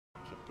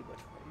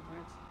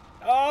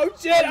Oh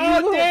shit!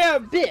 Oh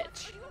damn!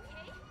 Bitch!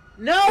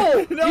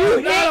 No! No, You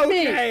hit not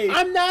me! okay.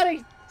 I'm not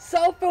a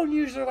cell phone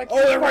user like Oh,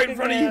 they're right in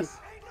front of you!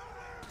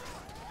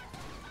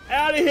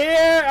 Out of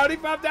here! Audi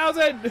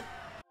 5000!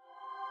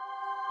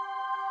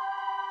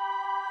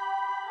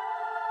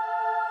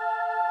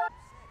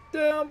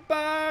 Down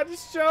by the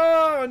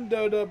shore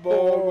under the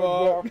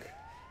boardwalk.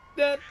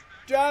 That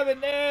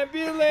driving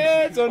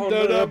ambulance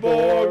under the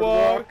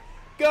boardwalk.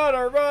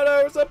 Gonna run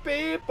over some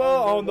people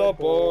on the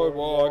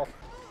boardwalk.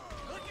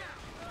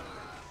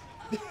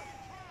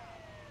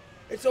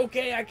 It's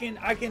okay. I can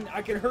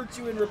hurt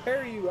you and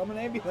repair you. I'm an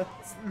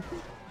ambulance.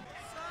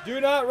 Do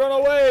not run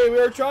away. We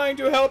are trying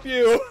to help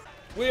you.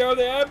 We are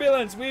the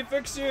ambulance. We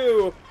fix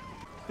you.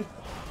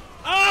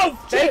 Oh,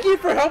 shit. Thank you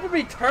for helping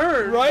me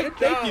turn. Right? Good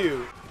Thank job.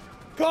 you.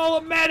 Call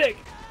a medic.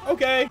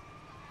 Okay.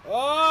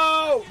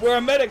 Oh, we're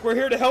a medic. We're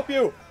here to help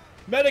you.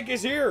 Medic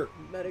is here.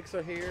 Medics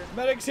are here.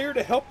 Medic's here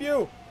to help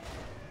you.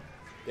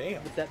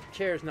 Damn. But that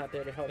chair's not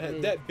there to help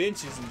me. That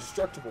bench is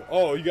indestructible.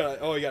 Oh, you got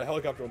a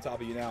helicopter on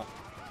top of you now.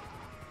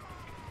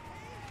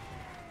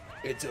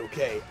 It's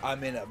okay.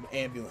 I'm in an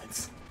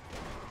ambulance.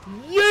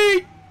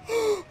 Yeet!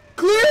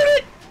 Cleared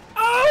it!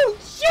 Oh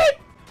shit!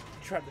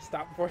 Tried to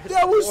stop before it hit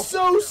That the was wall.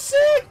 so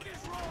sick!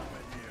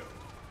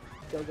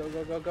 Go, go,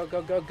 go, go, go,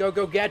 go, go, go,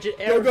 go, gadget.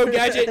 Go, go,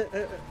 gadget.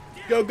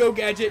 Go, go,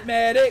 gadget,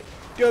 medic.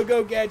 Go,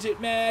 go, gadget,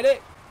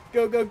 medic.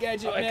 Go, go,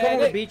 gadget, medic. Come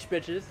on the beach,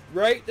 bitches.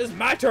 Right? This is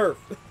my turf.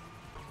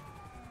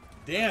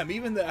 Damn,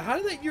 even the... How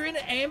did that... You're in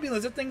an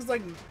ambulance. That thing's,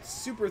 like,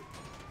 super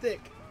thick.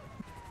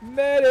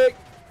 Medic.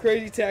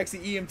 Crazy Taxi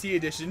EMT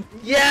edition.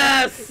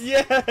 Yes!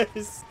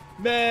 Yes!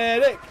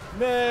 Medic!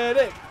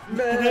 Medic!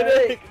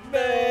 Medic!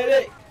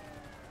 Medic!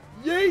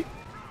 Yeet!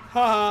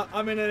 Haha,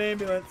 I'm in an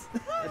ambulance.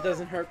 That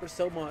doesn't hurt for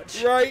so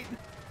much. Right?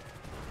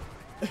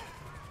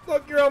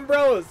 Fuck your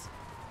umbrellas!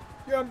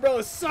 Your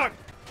umbrellas suck!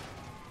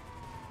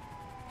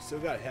 Still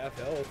got half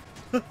health.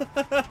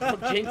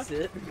 Don't jinx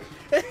it.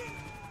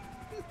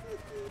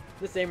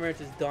 This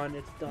ambulance is done.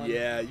 It's done.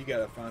 Yeah, you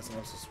gotta find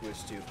someone else to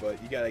switch to,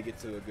 but you gotta get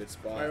to a good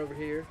spot. Right over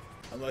here.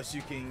 Unless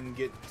you can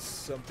get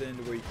something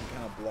to where you can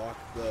kind of block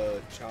the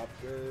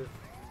chopper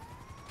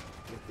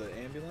with the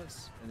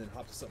ambulance and then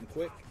hop to something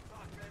quick.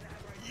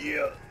 Yeah!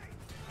 You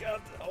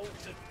got this. Oh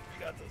shit. You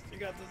got this. You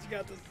got this. You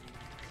got this.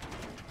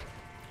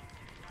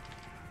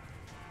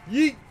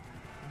 Yeet!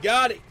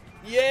 Got it.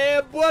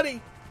 Yeah,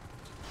 buddy!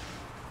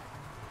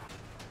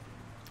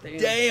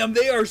 Damn,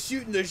 they are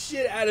shooting the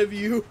shit out of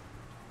you.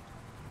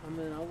 I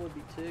mean, I would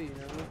be too, you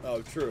know.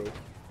 Oh, true.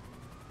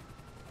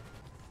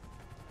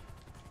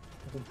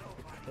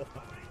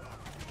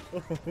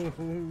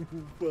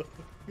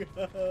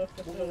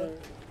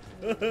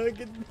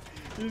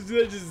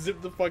 Just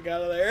zip the fuck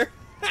out of there.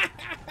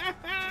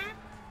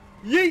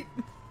 Yeet!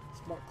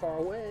 Smart car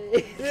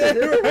away. Yeah,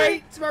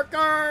 right! Smart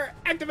car,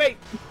 activate!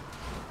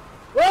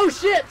 Oh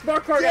shit!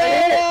 Smart car got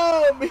hit!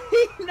 Damn!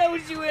 He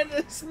knows you in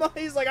this.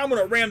 He's like, I'm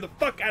gonna ram the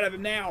fuck out of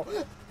him now.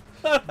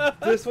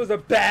 This was a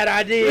bad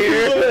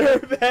idea.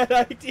 Bad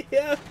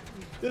idea.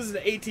 This is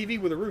an ATV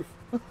with a roof.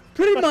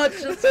 Pretty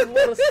much that's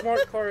what a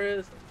smart car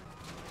is.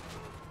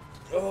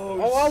 Oh,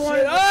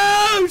 shit.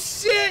 Oh,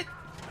 shit!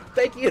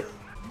 Thank you.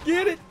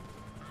 Get it!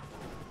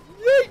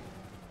 Yeet!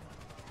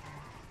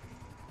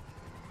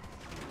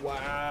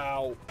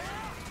 Wow.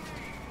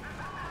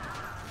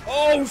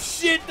 Oh,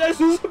 shit! That's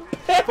just a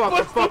bad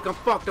one. Fuck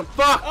him.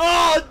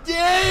 Oh,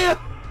 damn!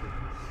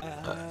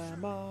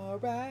 I'm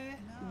alright.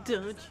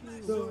 Don't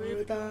you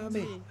worry about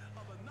me.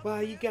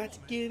 Why you got to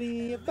get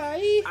in a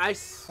fight? I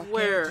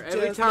swear,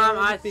 every time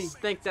I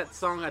think that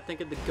song, I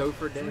think of the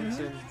gopher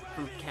dancing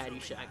from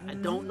Caddyshack. I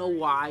don't know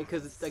why,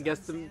 because I guess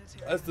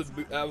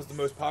that was the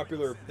most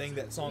popular thing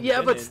that song.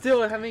 Yeah, but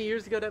still, how many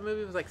years ago that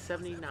movie was like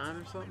 '79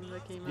 or something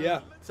that came out? Yeah.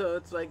 So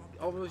it's like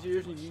all those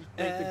years, and you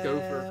think the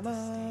gopher. I'm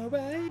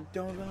alright.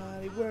 Don't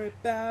nobody worry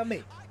about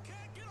me.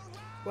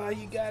 Why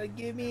you gotta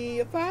give me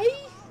a fight?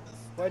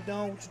 Why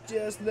don't you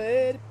just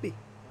let it be?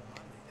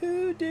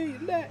 Who do you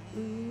let?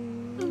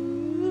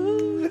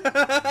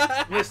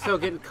 We're still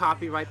getting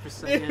copyright for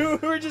singing.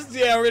 we're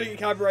gonna get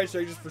copyright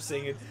straight just for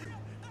singing.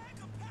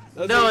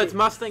 No, it's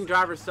Mustang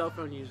driver cell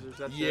phone users.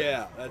 That's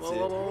it. That's it. it.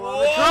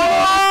 Oh,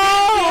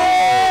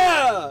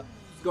 Yeah!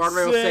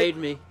 Guardrail saved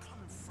me.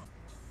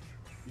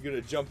 You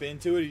gonna jump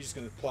into it, or you just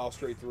gonna plow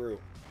straight through?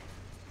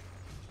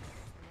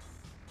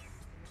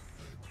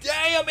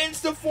 Damn,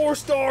 insta 4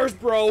 stars,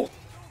 bro!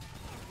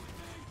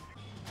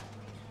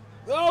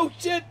 Oh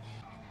shit!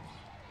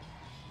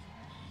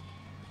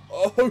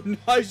 Oh,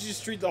 nice! You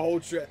just treat the whole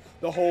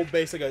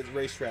base like a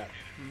racetrack.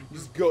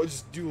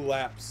 Just do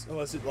laps,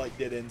 unless it like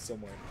dead end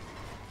somewhere.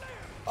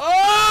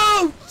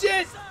 Oh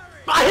shit!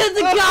 I hit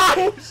the guy!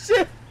 Oh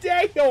shit!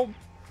 Damn!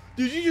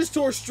 Dude, you just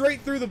tore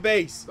straight through the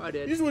base. I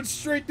did. You just went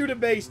straight through the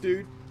base,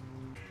 dude.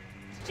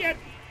 Shit!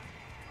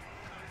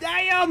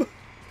 Damn!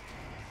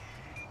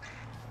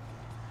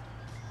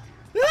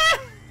 Ah!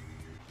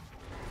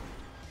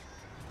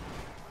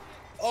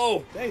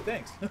 Oh, hey,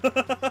 thanks. Thank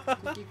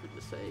you for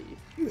the save.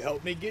 You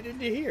helped me get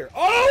into here.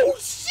 Oh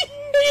shit!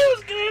 He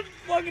was gonna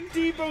fucking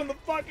T-bone the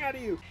fuck out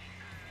of you.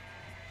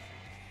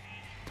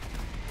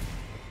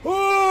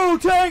 Oh,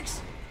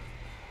 tanks!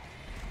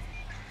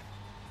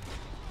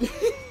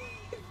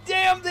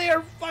 Damn, they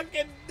are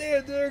fucking.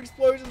 Their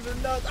explosions are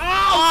nuts.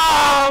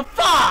 Oh,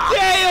 fuck!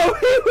 Damn,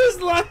 he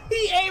was like,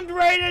 he aimed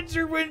right at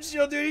your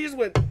windshield, dude. He just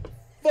went,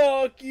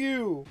 fuck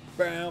you.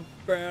 Bam,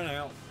 bam,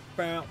 out,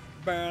 bam,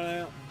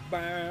 bam, out,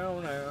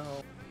 bam,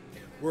 out.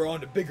 We're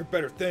on to bigger,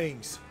 better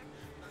things.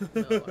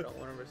 No, I don't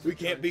want to risk we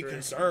can't be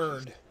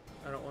concerned.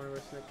 I don't want to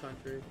risk the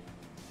country.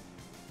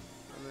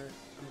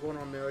 I'm going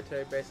on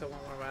military base. I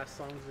want one of my last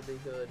songs to be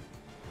good.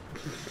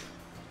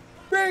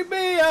 Bring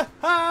me a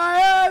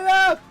higher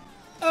love.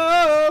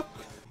 Oh,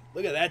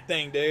 look at that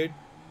thing, dude.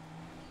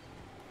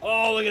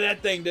 Oh, look at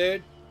that thing,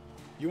 dude.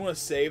 You want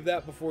to save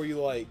that before you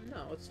like?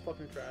 No, let's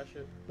fucking trash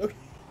it. Okay.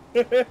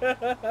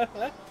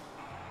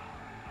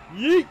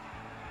 Yeet.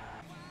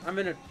 I'm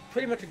in a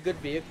pretty much a good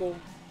vehicle,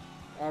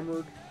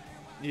 armored.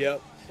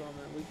 Yep. So I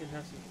mean, we can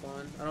have some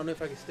fun. I don't know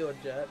if I can steal a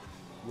jet.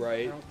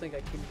 Right. I don't think I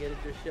can get it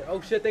just yet. Oh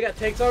shit, they got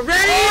tanks already!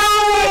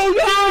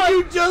 Oh no!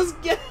 You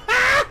just get.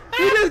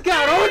 We just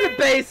got on the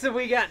base and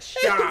we got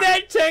shot.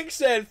 That tank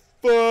said,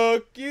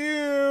 "Fuck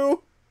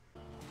you."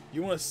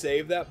 You want to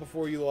save that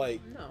before you like?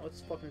 No,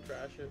 let's fucking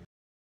trash it.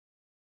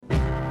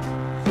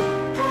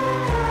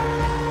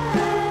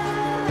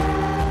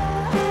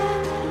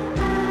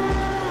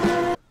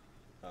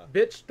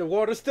 Bitch, the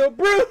water's still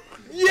blue.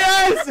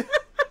 Yes.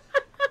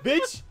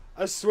 Bitch,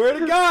 I swear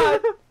to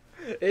God,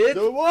 it's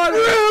the water.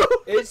 Blue.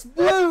 It's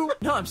blue.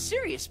 No, I'm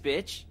serious,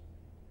 bitch.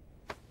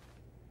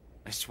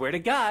 I swear to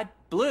God,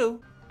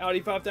 blue.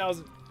 Audi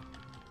 5000.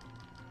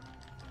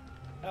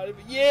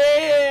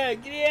 Yeah,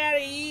 get out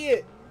of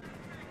here.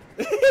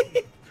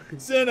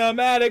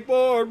 Cinematic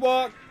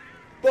boardwalk.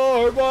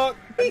 Boardwalk.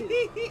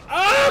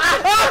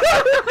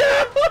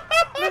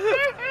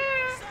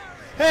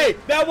 Hey,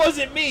 that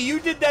wasn't me. You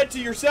did that to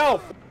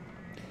yourself.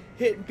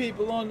 Hitting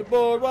people on the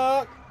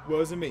boardwalk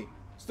wasn't me.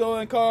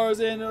 Stolen cars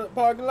in the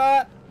parking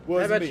lot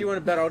wasn't me. I bet you want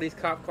to bet all these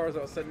cop cars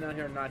that was sitting down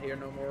here are not here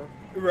no more.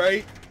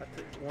 Right. I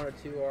think one or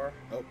two are.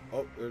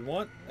 Oh, there's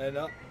one and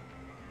up.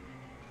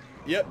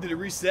 Yep. Did it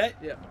reset?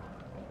 Yep.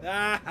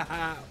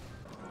 Ah.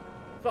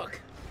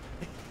 Fuck.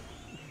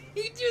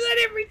 You do that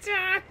every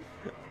time.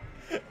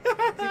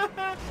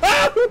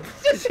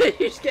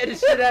 You scared the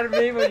shit out of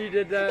me when you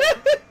did that.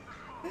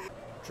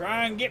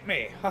 Try and get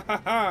me. Ha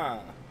ha ha.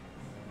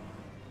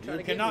 Trying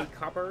You to cannot. get me,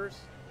 coppers.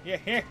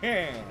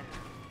 Yeah.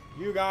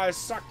 You guys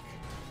suck.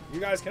 You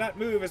guys cannot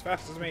move as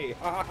fast as me.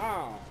 Ha ha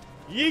ha.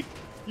 Yeet.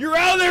 You're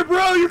out of there,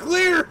 bro. You're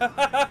clear. Ha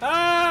ha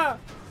ha.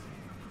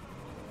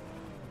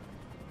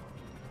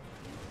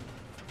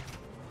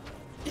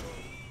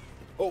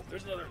 Oh,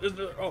 there's another. There's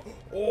another.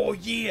 Oh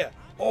yeah.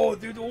 Oh,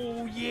 dude.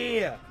 Oh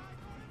yeah.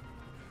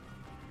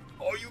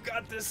 Oh, you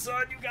got this,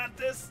 son. You got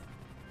this.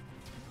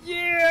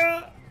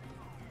 Yeah.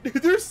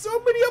 Dude, there's so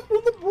many up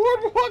on the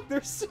boardwalk.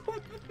 There's so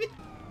many.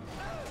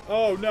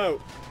 Oh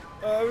no.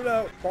 Oh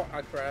no. Oh,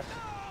 I crashed.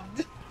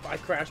 I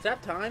crashed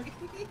that time.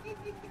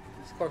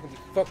 This car can be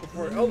fucked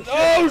before. Oh shit.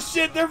 Oh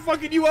shit, they're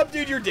fucking you up,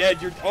 dude. You're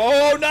dead. You're.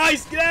 Oh,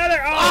 nice. Get out of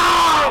there.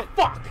 Oh,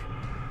 fuck.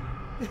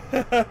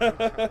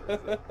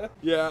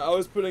 Yeah, I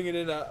was putting it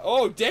in a.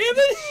 Oh, damn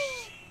it.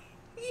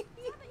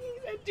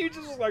 That dude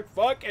just was like,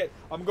 fuck it.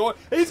 I'm going.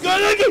 He's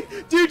going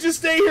to. Dude, just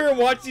stay here and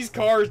watch these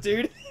cars,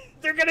 dude.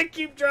 They're going to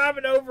keep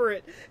driving over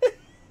it.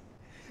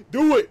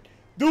 Do it.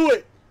 Do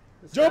it.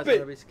 Jump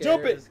it.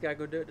 Jump it. This guy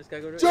go do it. This guy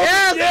go do it. Jump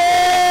it.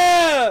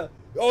 Yeah.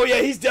 Oh,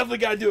 yeah, he's definitely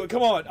got to do it.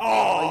 Come on.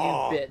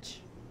 Oh, you bitch.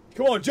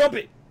 Come on, jump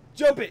it.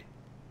 Jump it.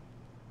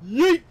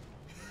 Yeet.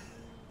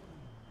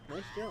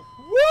 Nice jump.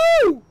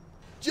 Woo.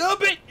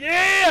 Jump it.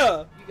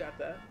 Yeah. You got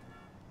that.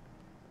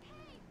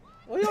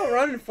 What are y'all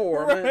running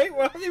for? Right?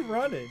 Why are they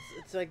running?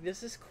 It's like,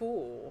 this is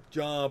cool.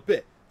 Jump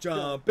it.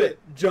 Jump it.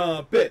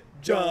 Jump it.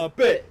 Jump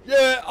it.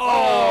 Yeah.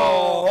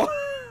 Oh.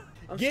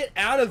 Get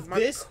out of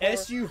this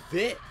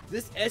SUV.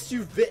 This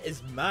SUV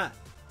is mine.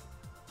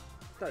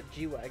 It's not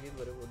G-Wagon,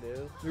 but it will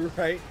do.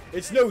 Right?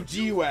 It's no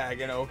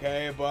G-Wagon,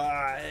 okay?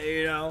 But,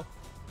 you know.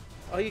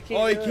 Oh, you can't.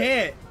 Oh, you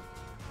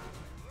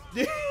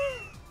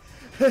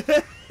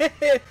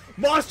can't.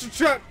 Monster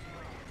truck.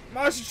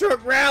 Monster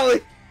truck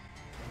rally.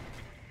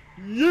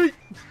 Yeet.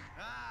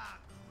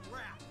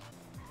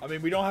 I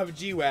mean, we don't have a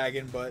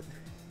G-Wagon, but...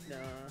 Nah.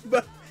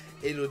 But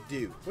it'll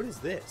do. What is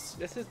this?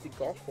 This is the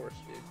golf course,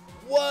 dude.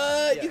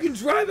 What? Yes. You can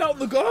drive out in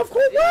the golf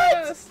course? What?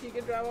 Yes, you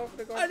can drive off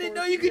the golf course. I didn't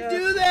know you could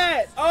do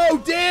that.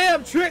 Oh,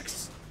 damn.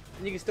 Tricks.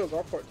 And you can still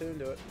golf cart too and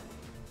do it.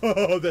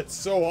 Oh, that's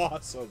so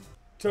awesome.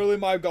 Totally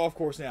my golf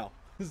course now.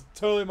 This is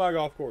totally my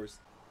golf course.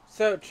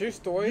 So, true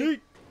story.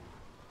 Yeet.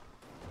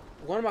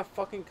 One of my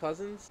fucking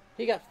cousins,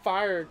 he got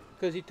fired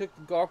because he took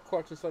the golf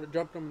carts and started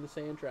jumping them in the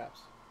sand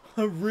traps.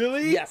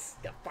 Really? Yes,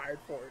 got fired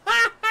for it.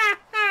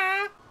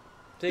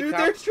 See, Dude,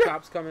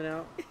 cops coming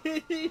out.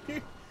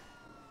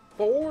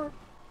 4.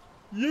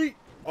 Yeet.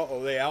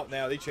 Uh-oh, they out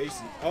now. They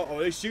chasing. Uh-oh,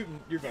 they shooting.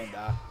 You're gonna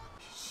die.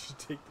 You should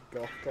take the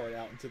golf cart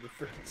out into the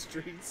freaking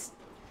streets.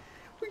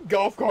 We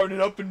golf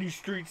carting up in these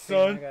streets,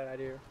 son. I got an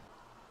idea.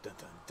 Dun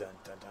dun dun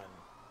dun dun.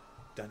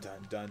 Dun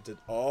dun dun dun.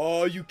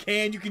 Oh, you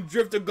can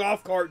drift a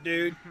golf cart,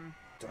 dude.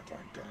 Dun, dun,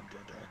 dun,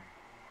 dun, dun.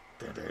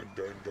 Dun, dun,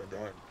 dun, dun,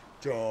 dun.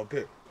 Jump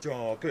it,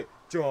 jump it,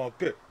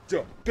 jump it,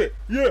 jump it.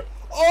 Yeah.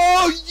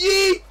 Oh,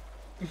 yeet!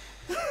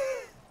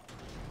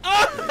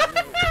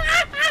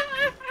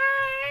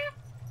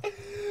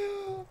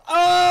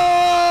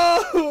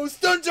 Oh,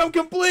 stunt jump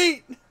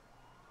complete.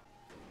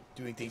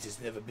 Doing things that's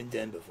never been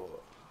done before.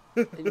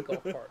 In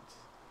golf carts.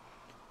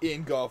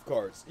 In golf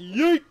carts.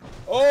 Yeet!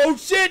 Oh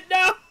shit!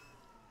 No!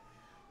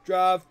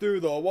 Drive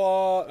through the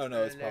wall. Oh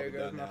no, it's And there probably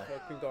goes done my now.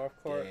 fucking golf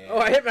cart. Damn. Oh,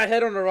 I hit my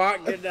head on the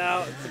rock. Get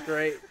out. It's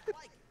great.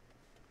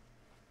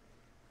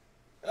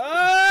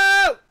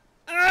 Oh!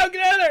 Oh,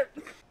 get out of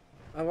there!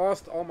 I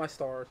lost all my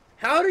stars.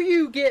 How do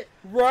you get?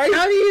 Right?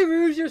 How do you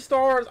lose your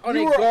stars on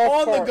You a were golf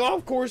on cart? the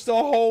golf course the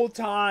whole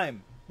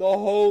time. The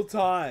whole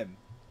time.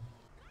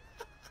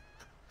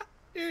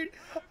 Dude,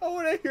 I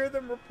want to hear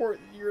them report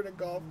that you're in a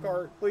golf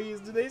cart. Please,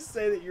 do they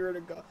say that you're in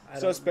a golf I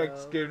don't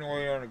Suspects know. getting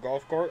away on a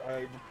golf cart.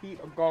 I repeat,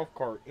 a golf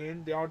cart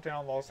in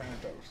downtown Los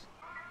Santos.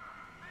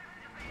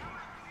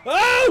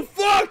 Oh,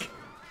 fuck!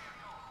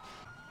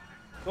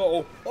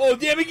 Uh-oh. Oh,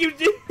 damn it, you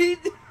did!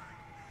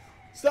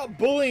 Stop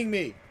bullying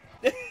me.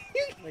 I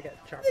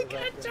got choppers They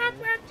got after chopped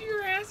me. after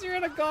your ass. You're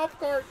in a golf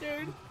cart,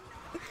 dude.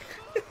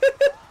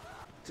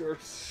 There are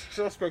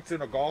suspects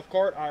in a golf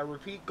cart. I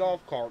repeat,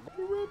 golf cart.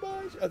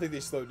 I think they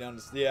slowed down.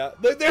 Yeah,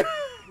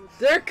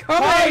 They're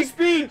coming! high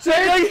speed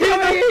They're chase.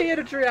 coming! He hit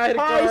a tree. I hit a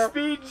High car.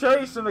 speed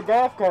chase in the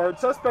golf cart.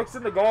 Suspects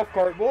in the golf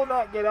cart will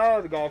not get out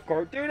of the golf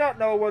cart. Do not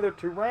know whether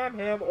to ram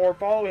him or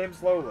follow him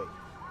slowly.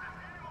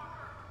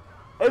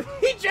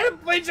 He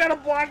tried to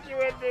block you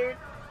in, dude.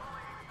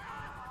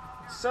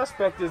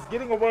 Suspect is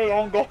getting away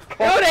on golf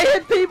cart. Oh, they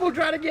hit people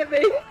trying to get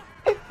me.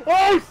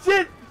 Oh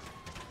shit!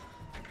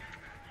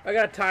 I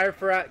got a tire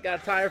frat.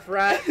 Got a tire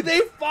frat. They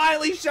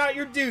finally shot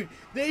your dude.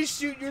 They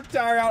shoot your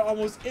tire out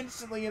almost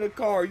instantly in a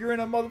car. You're in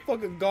a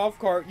motherfucking golf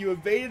cart. You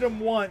evaded them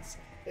once.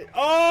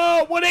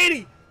 Oh,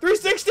 180!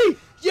 360!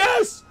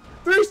 Yes!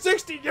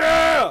 360!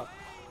 Yeah!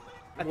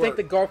 I think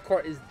the golf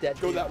cart is dead.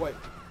 Go dude. that way.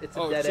 It's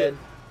a Oh, dead shit. end.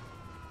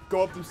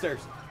 Go up them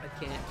stairs. I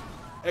can't.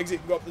 Exit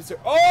and go up the stairs.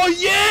 Oh,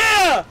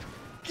 yeah!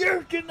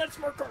 Get in that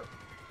smart car.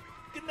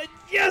 Get in that.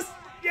 Yes!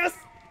 Yes!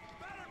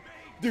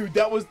 Dude,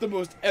 that was the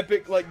most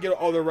epic, like, get.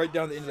 Oh, they're right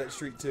down the end of that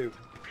street, too.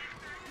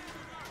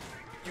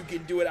 You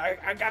can do it.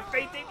 I got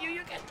faith in you.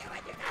 You can do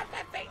it. You got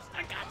that faith.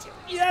 I got you.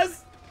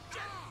 Yes!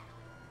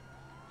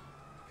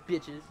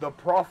 Bitches. The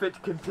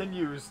prophet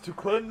continues to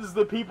cleanse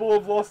the people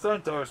of Los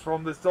Santos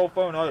from the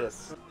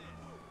Cellphonitis.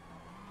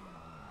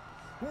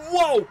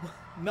 Whoa!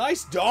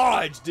 Nice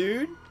dodge,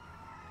 dude.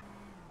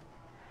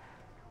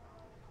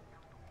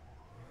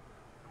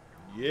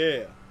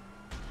 Yeah.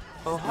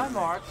 Oh, hi,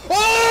 Mark.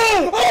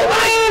 Oh! Oh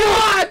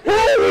my God!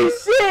 Holy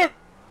shit!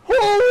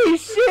 Holy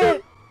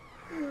shit!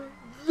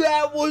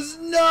 That was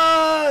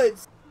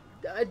nuts!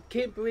 I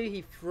can't believe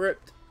he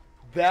flipped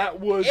That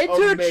was into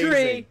amazing. a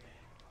tree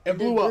And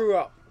then blew up. grew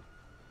up.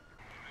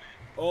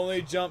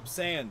 Only jump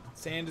sand.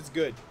 Sand is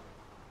good.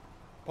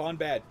 Pond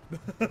bad.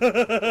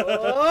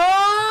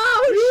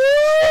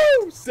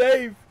 Oh! Woo!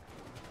 Save.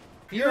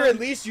 You're at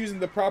least using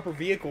the proper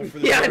vehicle for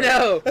this. Yeah, I race.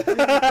 know. This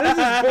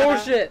is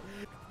bullshit.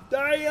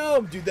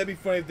 Damn! Dude, that'd be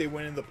funny if they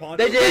went in the pond.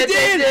 They did.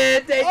 They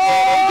did. They did. He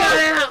got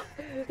out.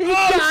 He Oh,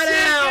 got shit,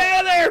 out. get out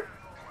of there!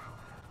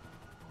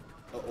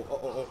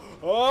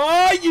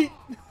 Oh,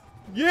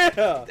 yeah!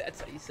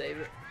 That's how you save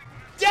it.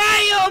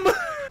 Damn!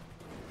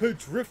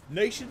 Drift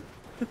Nation.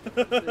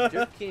 The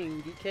Drift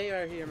King, DK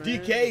right here, man.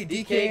 DK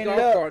ended golf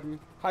up. garden.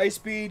 High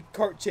speed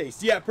kart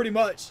chase. Yeah, pretty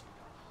much.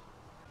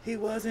 He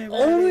wasn't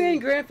Only ready. in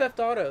Grand Theft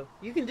Auto.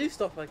 You can do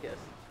stuff like this.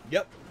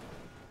 Yep.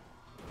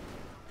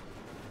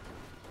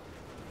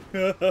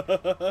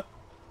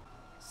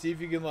 See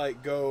if you can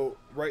like go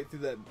right through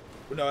that.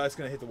 No, that's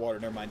gonna hit the water.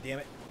 Never mind. Damn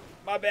it.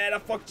 My bad. I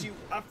fucked you.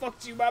 I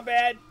fucked you. My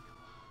bad.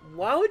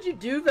 Why would you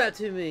do that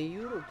to me,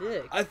 you little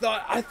dick? I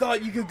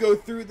thought you could go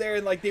through there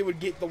and like they would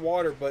get the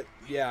water, but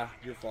yeah,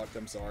 you're fucked.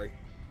 I'm sorry.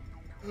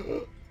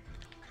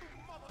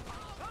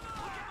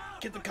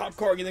 Get the cop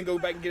car and then go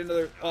back and get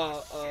another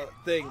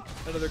thing,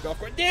 another golf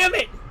cart. Damn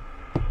it!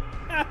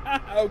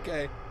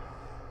 Okay.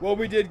 Well,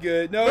 we did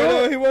good.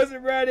 No, he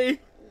wasn't ready.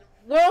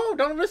 Whoa,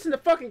 don't listen to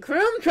fucking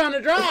Krim trying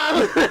to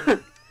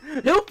drive.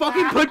 He'll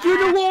fucking put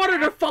you in the water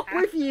to fuck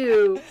with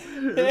you.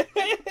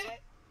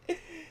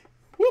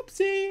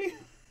 Whoopsie.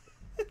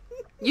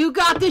 You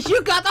got this,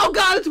 you got. Oh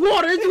god, it's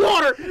water, it's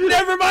water.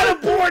 Never mind, I'm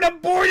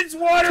bored, it's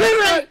water.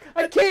 Damn it,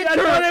 I can't I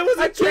turn. thought it was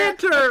a I trap. can't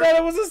turn. I thought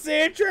it was a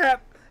sand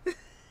trap.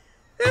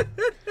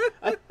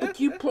 I think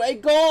you play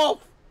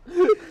golf.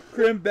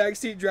 Krim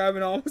backseat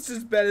driving almost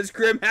as bad as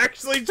Krim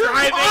actually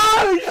driving.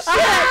 Oh shit!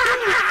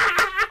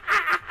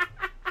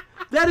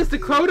 That is the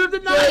quote of the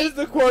That night. is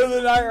the quote of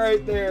the night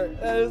right there.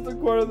 That is the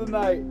quote of the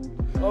night.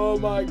 Oh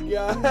my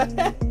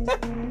god.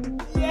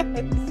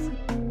 Yes.